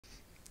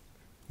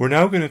We're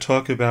now going to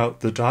talk about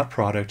the dot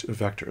product of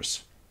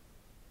vectors.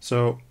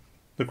 So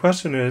the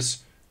question is,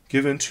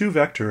 given two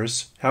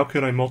vectors, how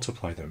can I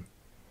multiply them?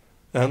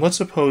 And let's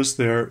suppose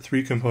they're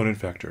three-component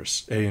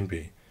vectors, A and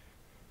B.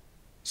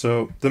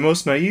 So the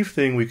most naive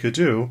thing we could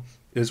do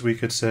is we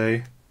could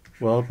say,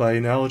 well, by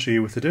analogy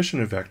with addition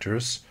of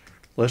vectors,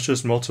 let's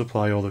just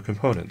multiply all the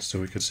components.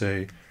 So we could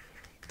say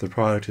the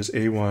product is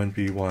A1,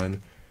 B1,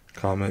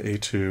 comma,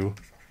 A2,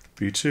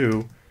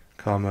 B2,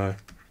 comma,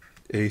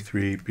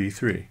 A3,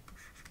 B3.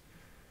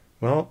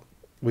 Well,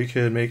 we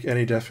could make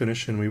any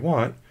definition we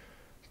want,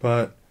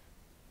 but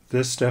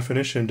this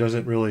definition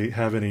doesn't really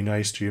have any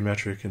nice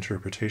geometric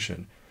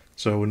interpretation,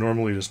 so it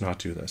normally does not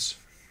do this.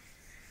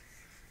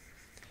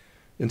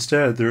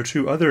 Instead, there are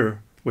two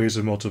other ways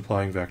of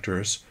multiplying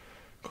vectors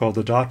called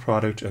the dot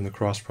product and the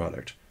cross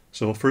product.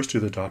 So we'll first do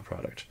the dot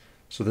product.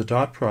 So the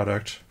dot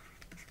product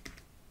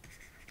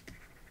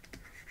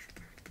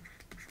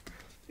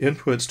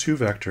inputs two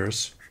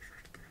vectors,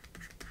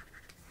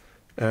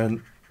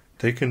 and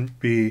they can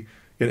be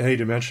in any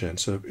dimension.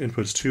 So it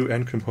inputs two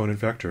n-component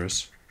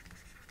vectors,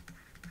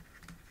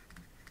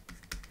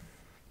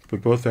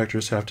 but both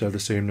vectors have to have the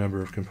same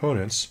number of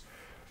components,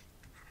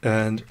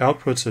 and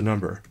outputs a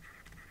number.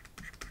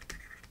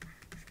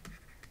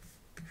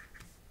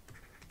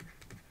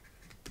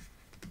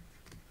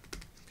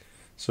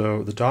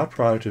 So the dot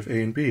product of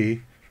A and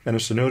B, and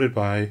it's denoted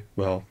by,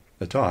 well,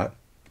 a dot.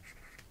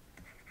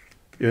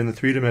 In the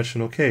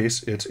three-dimensional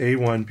case, it's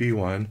A1,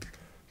 B1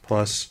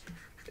 plus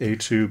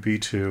A2,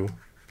 B2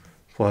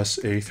 plus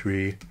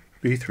A3,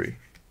 B3.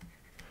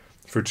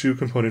 For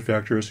two-component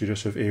vectors, you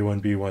just have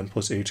A1, B1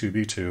 plus A2,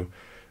 B2.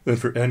 Then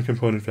for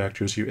n-component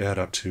vectors, you add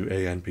up to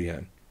AN,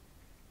 BN.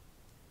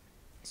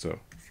 So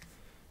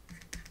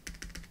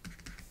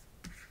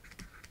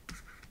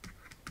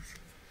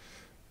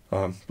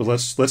but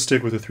let's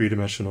stick with the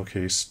three-dimensional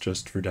case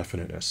just for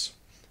definiteness.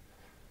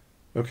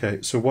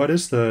 Okay, so what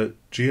is the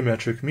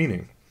geometric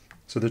meaning?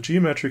 So the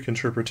geometric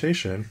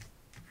interpretation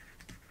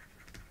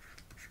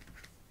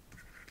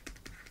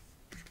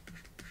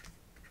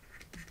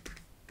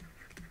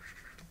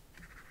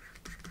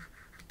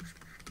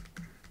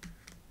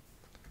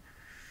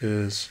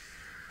is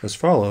as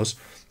follows.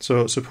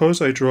 So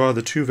suppose I draw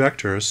the two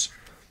vectors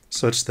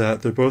such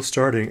that they're both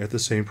starting at the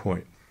same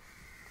point.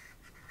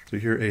 So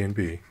here A and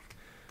B.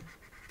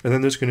 And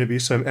then there's going to be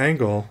some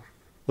angle,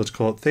 let's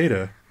call it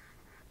theta,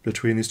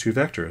 between these two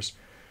vectors.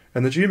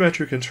 And the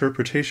geometric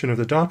interpretation of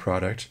the dot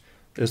product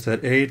is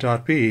that A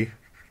dot B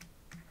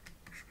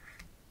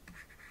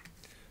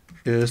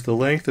is the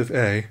length of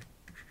A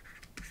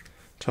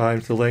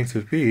times the length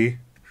of B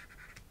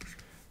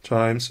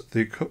times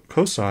the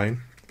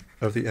cosine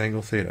of the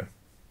angle theta.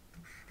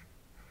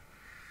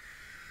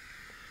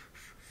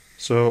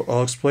 So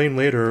I'll explain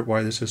later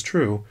why this is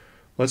true.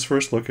 Let's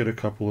first look at a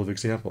couple of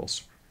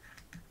examples.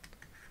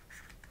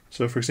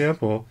 So for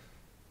example,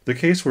 the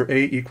case where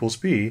A equals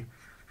B,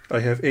 I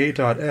have A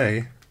dot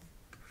A.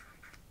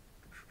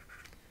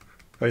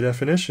 By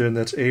definition,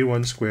 that's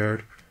A1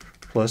 squared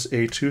plus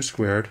A2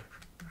 squared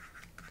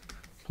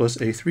plus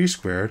A3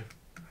 squared.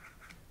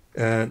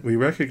 And we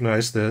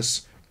recognize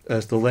this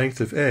as the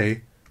length of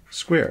A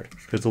squared,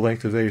 because the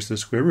length of A is the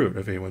square root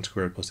of A1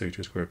 squared plus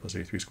A2 squared plus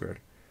A3 squared.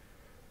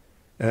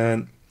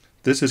 And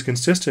this is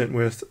consistent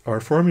with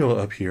our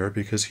formula up here,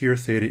 because here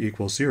theta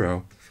equals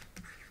 0,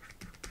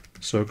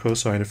 so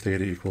cosine of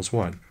theta equals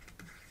 1.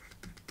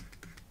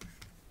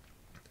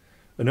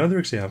 Another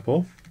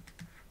example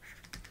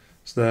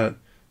is that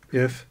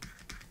if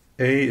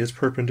A is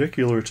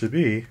perpendicular to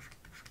B,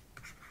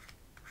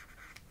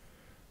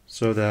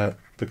 so that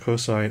the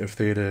cosine of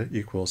theta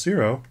equals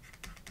 0,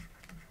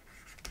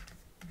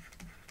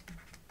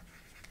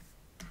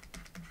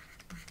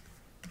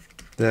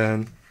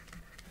 then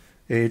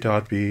A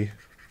dot B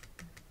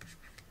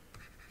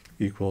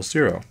equals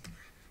 0.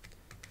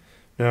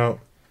 Now,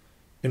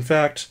 in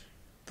fact,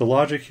 the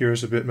logic here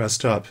is a bit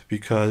messed up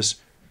because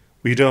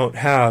we don't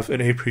have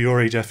an a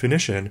priori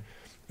definition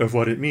of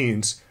what it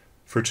means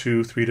for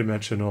two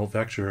three-dimensional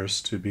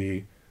vectors to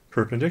be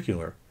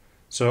perpendicular.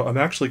 So I'm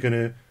actually going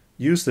to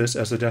use this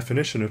as a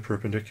definition of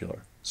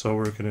perpendicular. So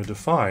we're going to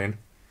define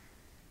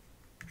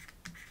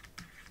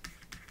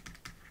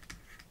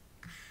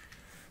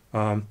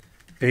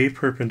A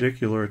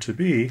perpendicular to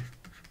B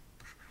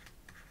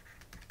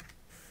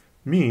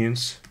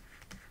means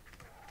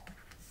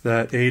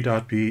that A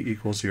dot B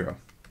equals 0.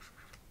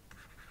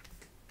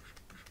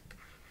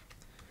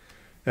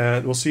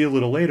 And we'll see a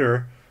little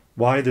later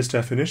why this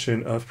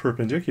definition of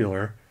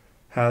perpendicular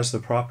has the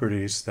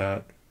properties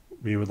that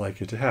we would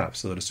like it to have,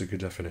 so that it's a good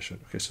definition.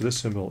 Okay, so this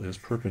symbol is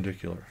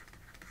perpendicular.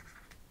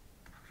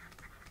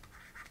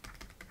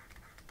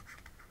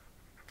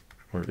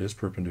 Or is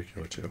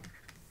perpendicular to.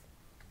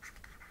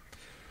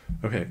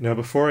 Okay, now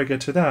before I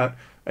get to that,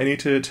 I need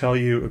to tell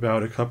you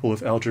about a couple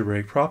of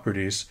algebraic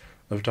properties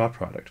of dot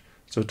product.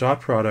 So dot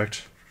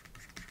product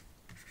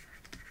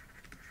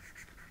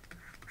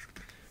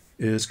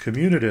is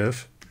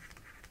commutative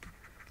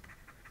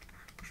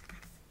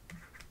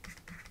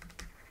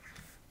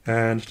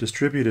and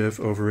distributive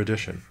over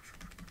addition.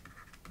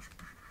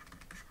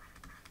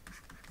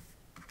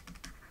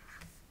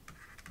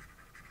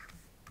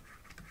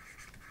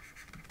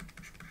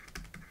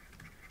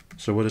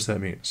 So what does that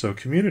mean? So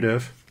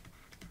commutative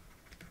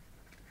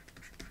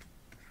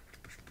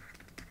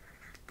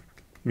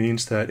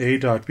means that A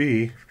dot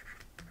B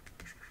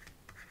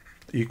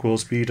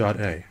equals B dot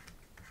A.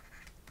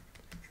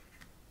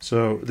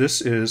 So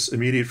this is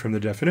immediate from the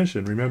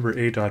definition. Remember,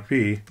 A dot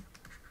B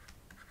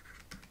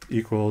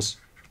equals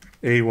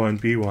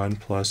A1 B1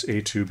 plus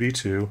A2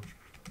 B2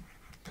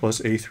 plus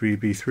A3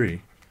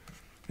 B3.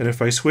 And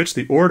if I switch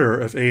the order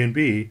of A and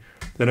B,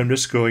 then I'm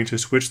just going to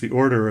switch the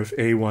order of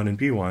A1 and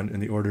B1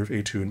 and the order of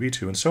A2 and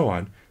B2 and so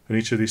on in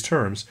each of these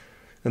terms.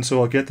 And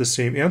so I'll get the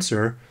same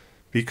answer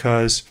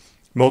because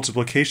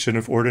multiplication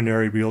of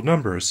ordinary real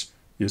numbers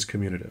is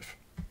commutative.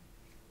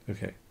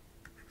 Okay.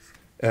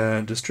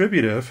 And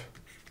distributive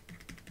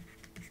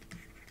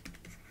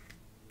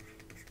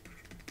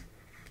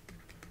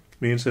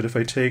means that if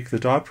I take the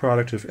dot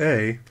product of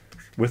A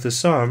with the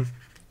sum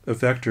of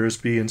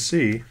vectors B and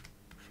C,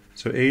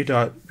 so A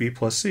dot B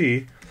plus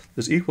C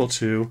is equal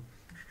to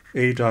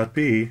A dot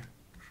B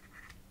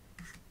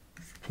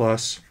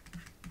plus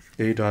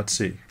A dot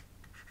C.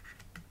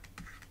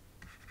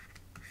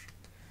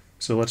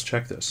 So let's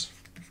check this.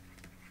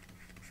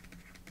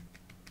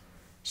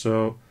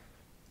 So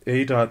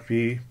A dot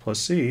B plus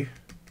C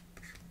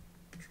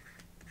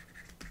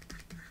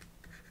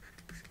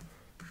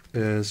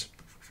is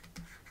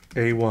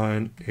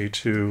A1,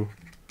 A2,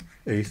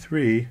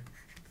 A3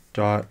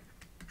 dot,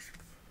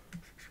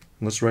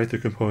 let's write the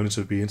components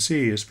of B and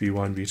C as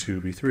B1,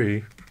 B2,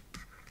 B3,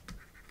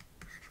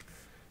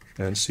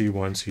 and C1,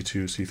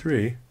 C2,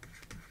 C3.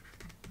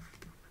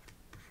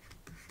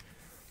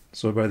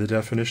 So by the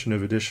definition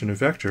of addition of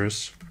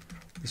vectors,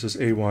 this is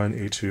A1,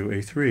 A2,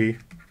 A3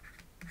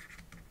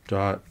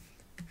 dot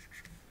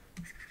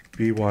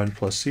B1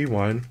 plus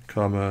C1,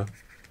 comma,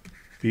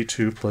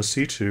 B2 plus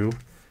C2,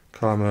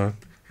 comma,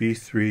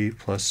 B3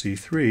 plus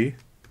C3.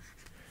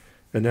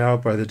 And now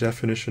by the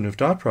definition of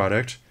dot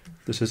product,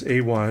 this is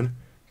A1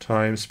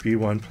 times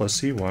B1 plus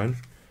C1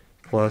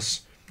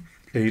 plus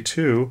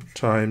A2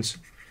 times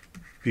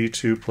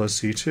B2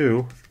 plus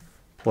C2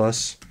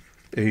 plus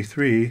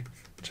A3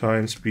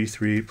 times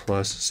B3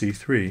 plus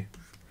C3.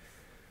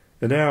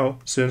 And now,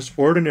 since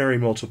ordinary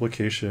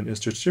multiplication is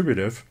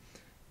distributive,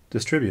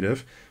 this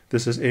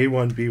is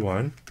A1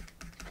 B1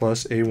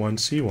 plus A1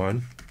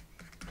 C1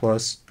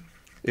 plus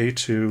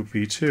A2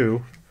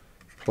 B2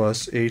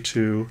 plus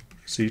A2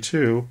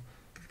 C2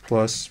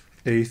 plus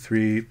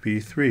A3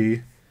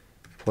 B3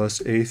 plus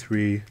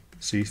A3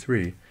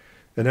 C3.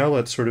 And now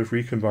let's sort of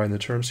recombine the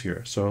terms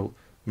here. So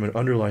I'm going to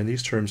underline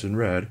these terms in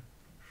red.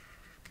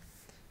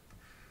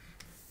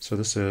 So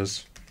this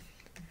is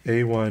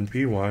A1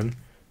 B1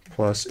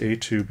 plus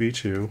A2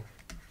 B2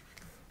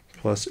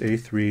 plus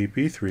A3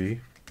 B3.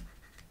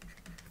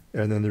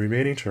 And then the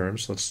remaining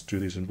terms, let's do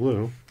these in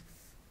blue.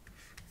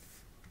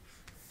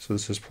 So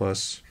this is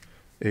plus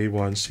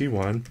A1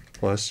 C1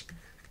 plus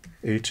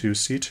A2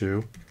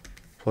 C2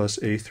 plus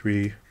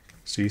A3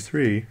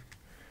 C3.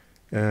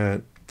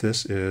 And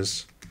this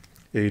is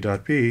A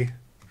dot B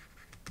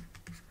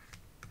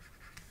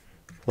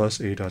plus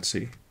A dot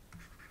C.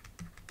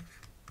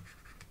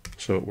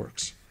 So it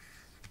works.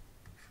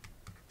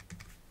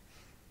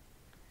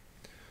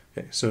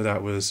 Okay, so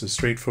that was a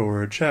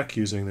straightforward check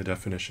using the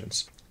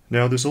definitions.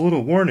 Now there's a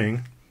little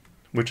warning,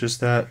 which is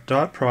that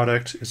dot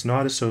product is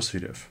not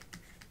associative.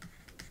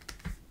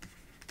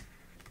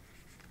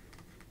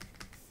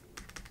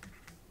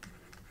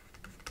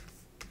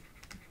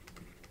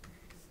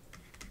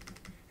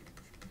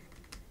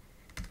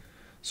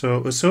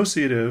 So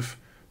associative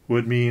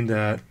would mean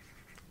that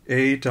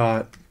A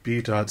dot B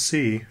dot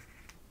C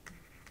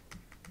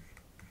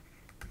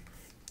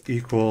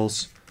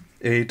equals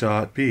A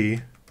dot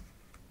B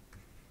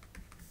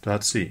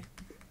dot C.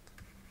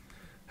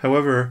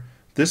 However,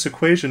 this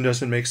equation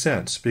doesn't make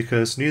sense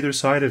because neither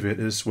side of it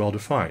is well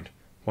defined.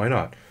 Why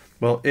not?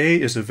 Well, A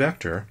is a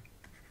vector,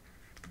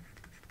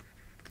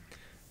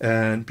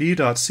 and B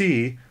dot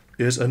C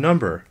is a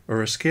number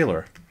or a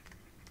scalar.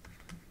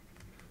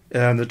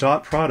 And the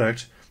dot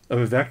product of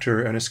a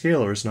vector and a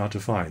scalar is not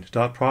defined.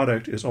 Dot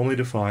product is only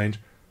defined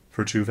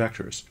for two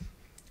vectors.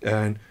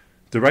 And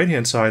the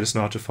right-hand side is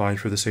not defined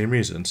for the same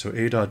reason. So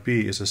A dot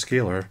B is a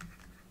scalar,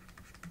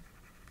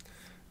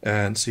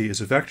 and C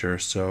is a vector,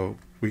 so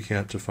we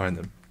can't define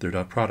them. They're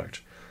dot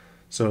product.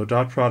 So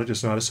dot product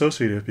is not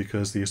associative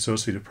because the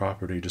associative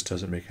property just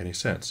doesn't make any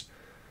sense.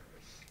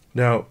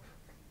 Now,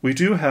 we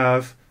do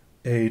have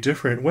a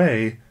different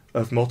way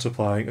of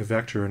multiplying a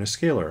vector and a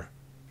scalar,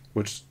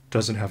 which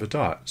doesn't have a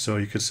dot. So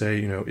you could say,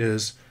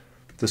 is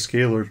the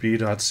scalar B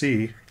dot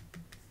C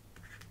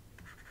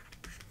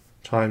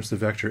times the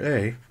vector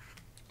A.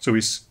 So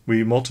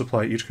we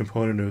multiply each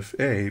component of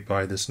A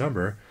by this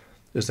number.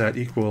 Is that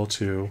equal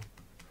to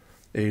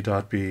A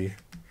dot B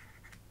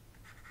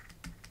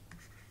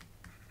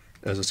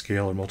as a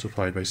scalar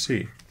multiplied by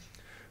C?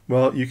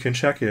 Well, you can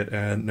check it,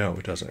 and no,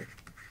 it doesn't.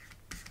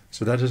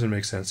 So that doesn't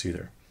make sense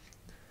either.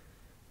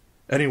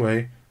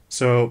 Anyway,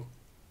 so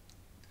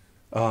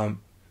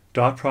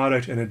dot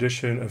product and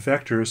addition of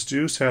vectors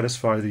do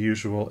satisfy the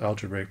usual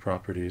algebraic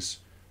properties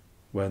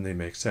when they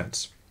make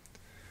sense.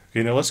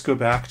 Okay, now let's go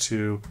back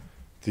to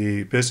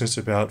the business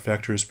about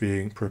vectors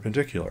being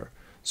perpendicular.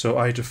 So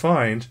I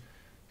defined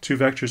two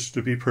vectors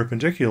to be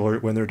perpendicular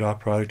when their dot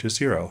product is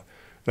 0.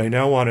 And I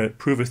now want to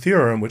prove a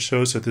theorem which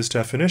shows that this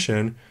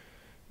definition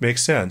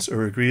makes sense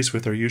or agrees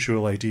with our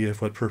usual idea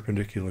of what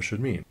perpendicular should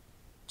mean.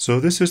 So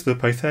this is the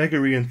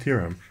Pythagorean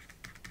theorem.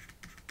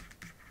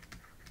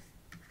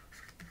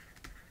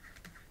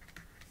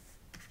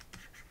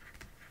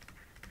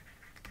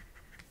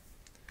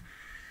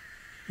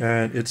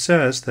 And it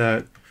says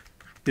that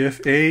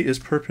if A is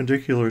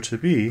perpendicular to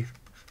B,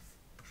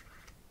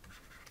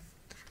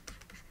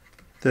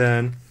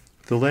 then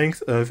the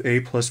length of A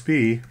plus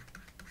B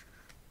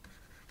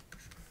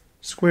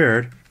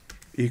squared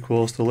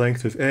equals the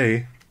length of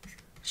A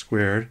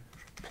squared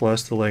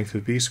plus the length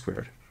of B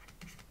squared.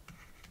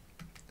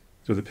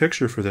 So the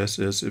picture for this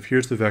is, if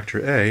here's the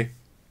vector A,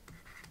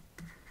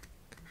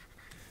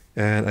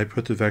 and I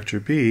put the vector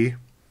B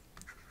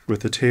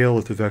with the tail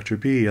of the vector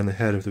B and the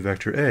head of the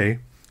vector A,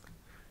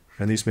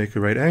 and these make a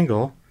right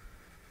angle,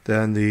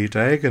 then the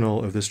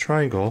diagonal of this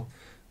triangle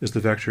is the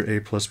vector A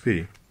plus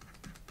B.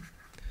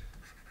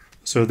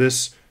 So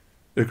this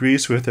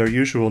agrees with our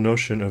usual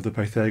notion of the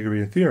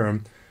Pythagorean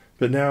theorem,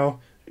 but now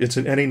it's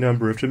in any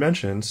number of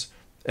dimensions,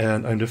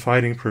 and I'm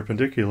defining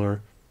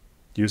perpendicular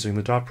using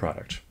the dot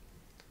product.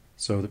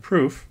 So the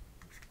proof.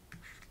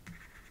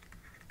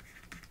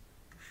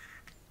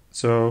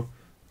 So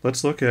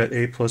let's look at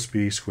A plus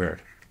B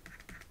squared.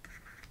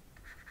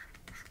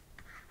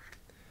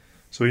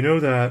 So we know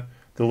that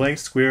the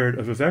length squared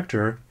of a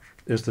vector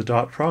is the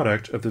dot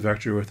product of the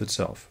vector with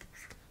itself.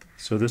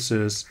 So this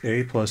is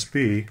A plus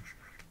B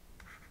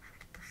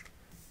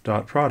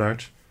dot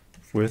product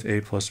with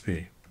A plus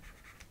B.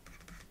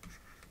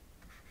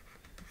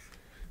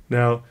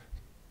 Now,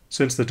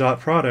 since the dot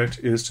product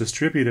is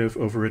distributive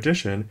over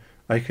addition,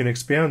 I can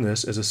expand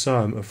this as a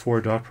sum of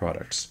 4 dot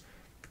products.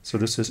 So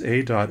this is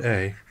A dot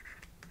A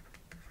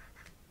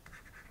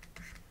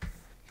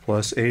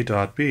plus A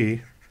dot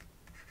B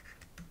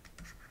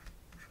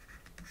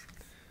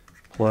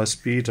plus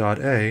B dot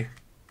A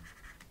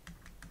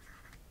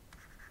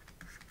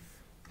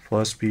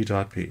plus B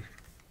dot B.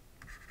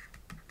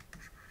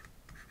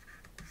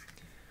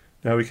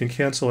 Now we can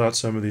cancel out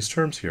some of these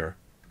terms here.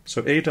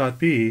 So A dot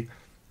B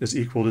is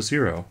equal to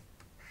 0.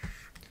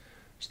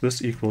 So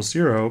this equals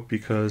 0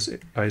 because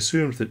I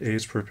assumed that A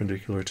is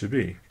perpendicular to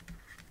B.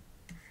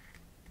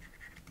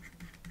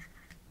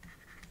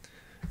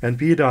 And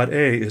B dot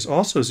A is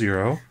also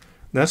 0.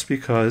 That's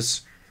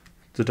because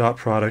the dot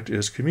product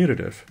is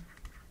commutative.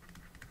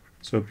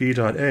 So B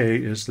dot A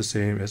is the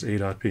same as A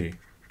dot B.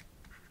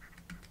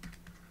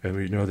 And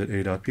we know that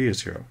A dot B is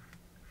 0.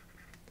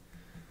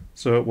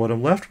 So what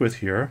I'm left with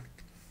here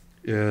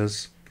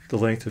is the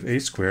length of A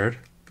squared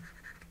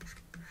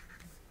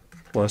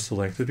plus the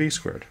length of B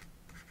squared.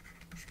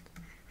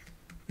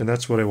 And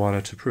that's what I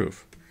wanted to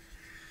prove.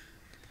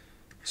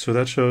 So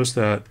that shows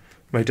that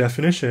my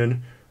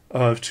definition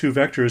of two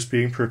vectors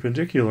being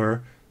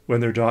perpendicular when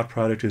their dot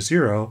product is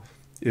 0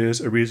 is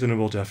a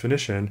reasonable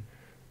definition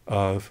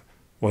of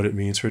what it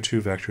means for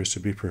two vectors to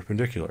be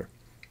perpendicular.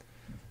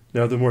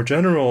 Now, the more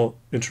general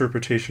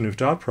interpretation of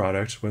dot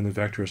product when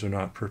the vectors are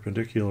not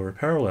perpendicular or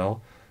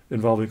parallel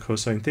involving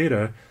cosine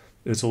theta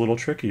is a little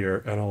trickier,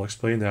 and I'll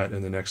explain that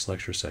in the next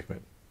lecture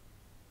segment.